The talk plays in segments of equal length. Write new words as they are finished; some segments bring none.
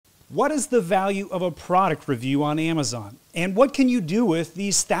What is the value of a product review on Amazon? And what can you do with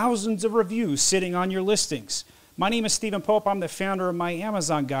these thousands of reviews sitting on your listings? My name is Stephen Pope. I'm the founder of My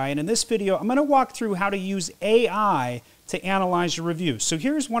Amazon Guy. And in this video, I'm going to walk through how to use AI to analyze your reviews. So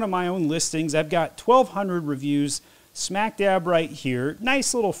here's one of my own listings. I've got 1,200 reviews smack dab right here.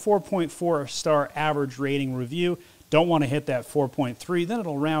 Nice little 4.4 star average rating review. Don't want to hit that 4.3. Then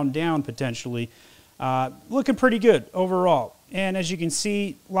it'll round down potentially. Looking pretty good overall. And as you can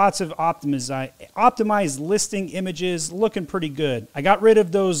see, lots of optimized listing images, looking pretty good. I got rid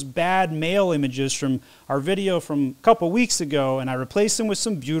of those bad male images from our video from a couple weeks ago, and I replaced them with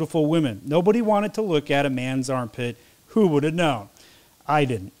some beautiful women. Nobody wanted to look at a man's armpit. Who would have known? I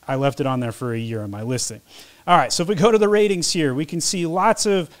didn't. I left it on there for a year on my listing. All right, so if we go to the ratings here, we can see lots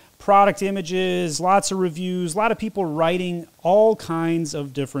of product images, lots of reviews, a lot of people writing all kinds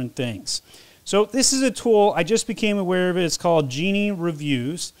of different things. So this is a tool, I just became aware of it. It's called Geenie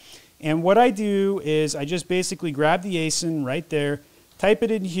Reviews. And what I do is I just basically grab the ASIN right there, type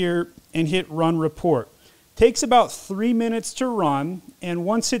it in here, and hit Run Report. Takes about 3 minutes to run, and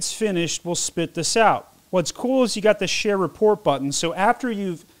once it's finished, we'll spit this out. What's cool is you got the Share Report button, so after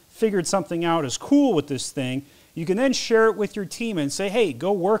you've figured something out is cool with this thing, you can then share it with your team and say, hey,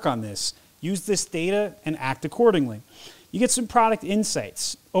 go work on this. Use this data and act accordingly. You get some product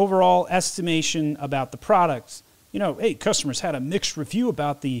insights, overall estimation about the products. You know, hey, customers had a mixed review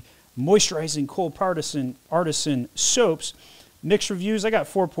about the moisturizing cold artisan soaps. Mixed reviews, I got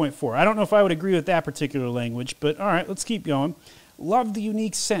 4.4. I don't know if I would agree with that particular language, but all right, let's keep going. Love the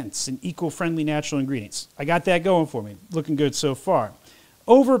unique scents and eco-friendly natural ingredients. I got that going for me. Looking good so far.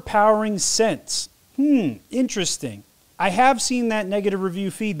 Overpowering scents. Interesting. I have seen that negative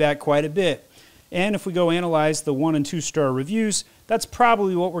review feedback quite a bit. And if we go analyze the 1- and 2-star reviews, that's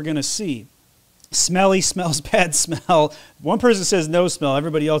probably what we're going to see. Smelly, smells bad smell. One person says no smell.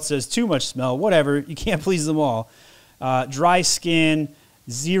 Everybody else says too much smell. Whatever. You can't please them all. Dry skin,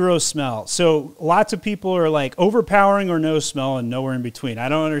 zero smell. So lots of people are like overpowering or no smell and nowhere in between. I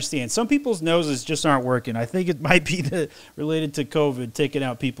don't understand. Some people's noses just aren't working. I think it might be related to COVID, taking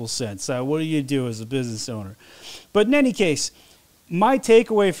out people's scents. What do you do as a business owner? But in any case, my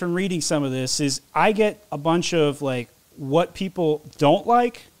takeaway from reading some of this is I get a bunch of like what people don't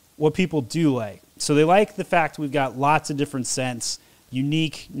like, what people do like. So they like the fact we've got lots of different scents,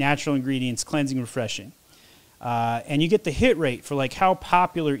 unique natural ingredients, cleansing, refreshing. And you get the hit rate for like how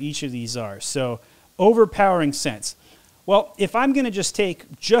popular each of these are. So overpowering scents. Well, if I'm going to just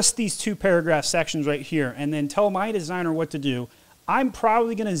take just these 2 paragraph sections right here and then tell my designer what to do, I'm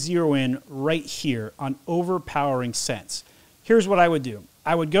probably going to zero in right here on overpowering scents. Here's what I would do.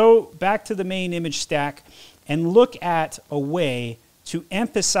 I would go back to the main image stack and look at a way to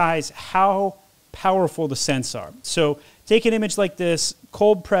emphasize how powerful the scents are. So take an image like this,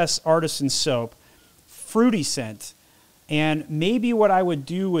 cold press artisan soap, fruity scent, and maybe what I would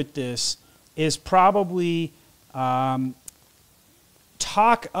do with this is probably talk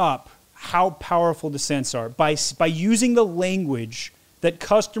up how powerful the scents are by using the language that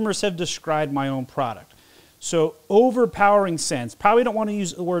customers have described my own product. So overpowering scents, probably don't want to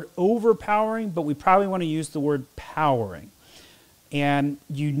use the word overpowering, but we probably want to use the word powering. And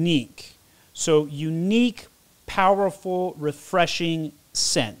unique. So unique, powerful, refreshing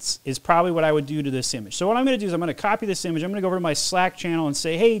scents is probably what I would do to this image. So what I'm going to do is I'm going to copy this image. I'm going to go over to my Slack channel and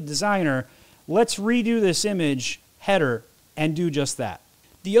say, hey, designer, let's redo this image header and do just that.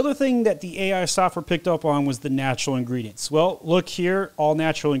 The other thing that the AI software picked up on was the natural ingredients. Well, look here, all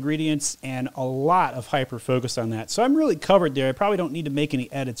natural ingredients and a lot of hyper focus on that. So I'm really covered there. I probably don't need to make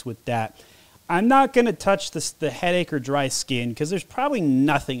any edits with that. I'm not going to touch the headache or dry skin because there's probably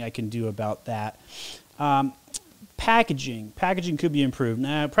nothing I can do about that. Packaging could be improved.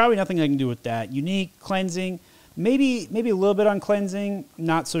 Nah, probably nothing I can do with that. Unique, cleansing, maybe a little bit on cleansing,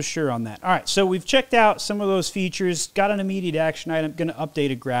 not so sure on that. All right, so we've checked out some of those features, got an immediate action item, going to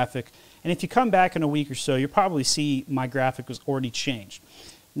update a graphic. And if you come back in a week or so, you'll probably see my graphic was already changed.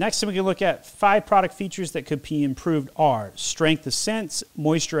 Next thing we can look at 5 product features that could be improved are strength of scents,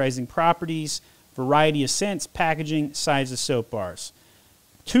 moisturizing properties, variety of scents, packaging, size of soap bars.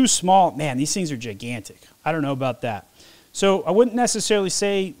 Too small, man, these things are gigantic. I don't know about that. So I wouldn't necessarily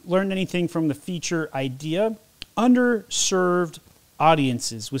say learn anything from the feature idea. Underserved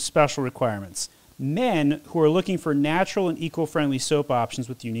audiences with special requirements. Men who are looking for natural and eco-friendly soap options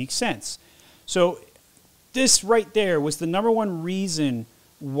with unique scents. So this right there was the #1 reason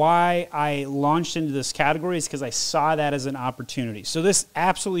why I launched into this category is because I saw that as an opportunity. So this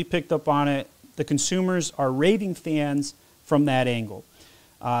absolutely picked up on it. The consumers are raving fans from that angle.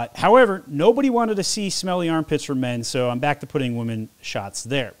 However, nobody wanted to see smelly armpits for men, so I'm back to putting women shots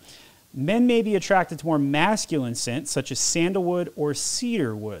there. Men may be attracted to more masculine scents, such as sandalwood or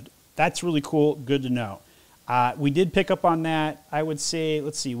cedarwood. That's really cool. Good to know. We did pick up on that. I would say,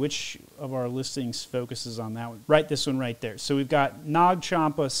 let's see, which of our listings focuses on that one? Right, this one right there. So we've got Nag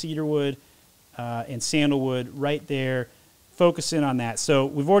Champa, cedarwood, and sandalwood right there. Focus in on that. So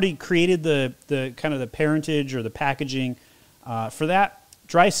we've already created the kind of the parentage or the packaging for that.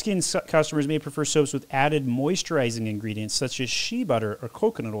 Dry skin customers may prefer soaps with added moisturizing ingredients such as shea butter or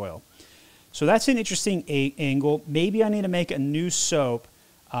coconut oil. So that's an interesting angle. Maybe I need to make a new soap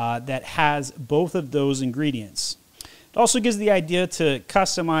that has both of those ingredients. It also gives the idea to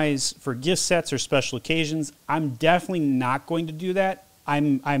customize for gift sets or special occasions. I'm definitely not going to do that.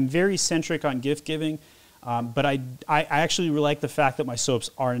 I'm very centric on gift giving, but I actually really like the fact that my soaps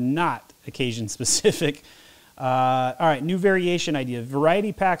are not occasion specific. All right, new variation idea.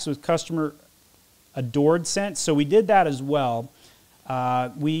 Variety packs with customer adored scents. So we did that as well.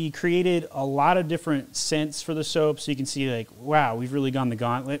 We created a lot of different scents for the soap, so you can see, like, wow, we've really gone the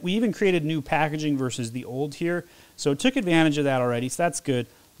gauntlet. We even created new packaging versus the old here, so took advantage of that already, so that's good.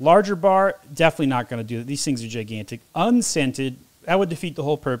 Larger bar, definitely not going to do it. These things are gigantic. Unscented, that would defeat the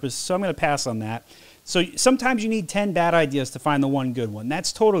whole purpose, so I'm going to pass on that. So sometimes you need 10 bad ideas to find the one good one.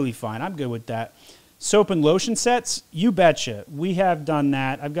 That's totally fine. I'm good with that. Soap and lotion sets, you betcha. We have done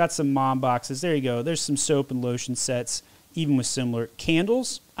that. I've got some mom boxes. There you go. There's some soap and lotion sets, even with similar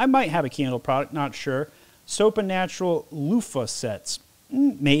candles. I might have a candle product, not sure. Soap and natural loofah sets.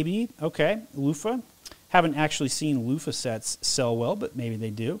 Maybe. Okay, loofah. Haven't actually seen loofah sets sell well, but maybe they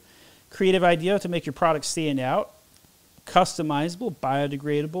do. Creative idea to make your product stand out. Customizable,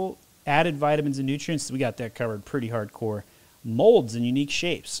 biodegradable, added vitamins and nutrients. We got that covered pretty hardcore. Molds and unique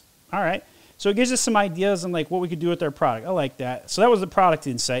shapes. All right. So it gives us some ideas on like what we could do with our product. I like that. So that was the product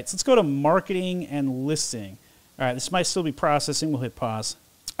insights. Let's go to marketing and listing. All right, this might still be processing. We'll hit pause.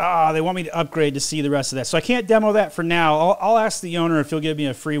 They want me to upgrade to see the rest of that. So I can't demo that for now. I'll ask the owner if he'll give me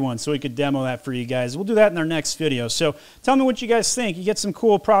a free one so we could demo that for you guys. We'll do that in our next video. So tell me what you guys think. You get some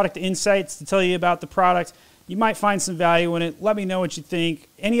cool product insights to tell you about the product. You might find some value in it. Let me know what you think.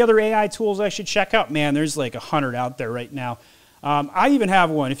 Any other AI tools I should check out? Man, there's like 100 out there right now. I even have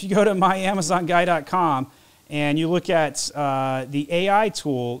one. If you go to myamazonguy.com and you look at the AI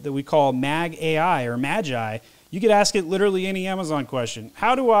tool that we call Mag AI or Magi, you could ask it literally any Amazon question.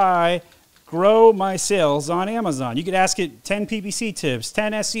 How do I grow my sales on Amazon? You could ask it 10 PPC tips,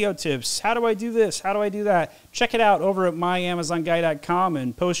 10 SEO tips. How do I do this? How do I do that? Check it out over at myamazonguy.com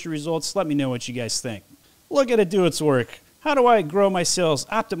and post your results. Let me know what you guys think. Look at it do its work. How do I grow my sales,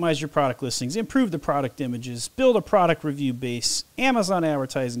 optimize your product listings, improve the product images, build a product review base, Amazon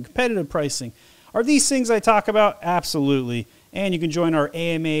advertising, competitive pricing? Are these things I talk about? Absolutely. And you can join our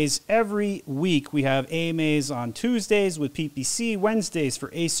AMAs every week. We have AMAs on Tuesdays with PPC, Wednesdays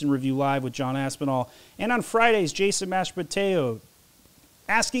for Ace and Review Live with John Aspinall, and on Fridays, Jason Mashpateo,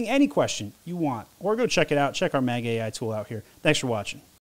 asking any question you want. Or go check it out. Check our Mag AI tool out here. Thanks for watching.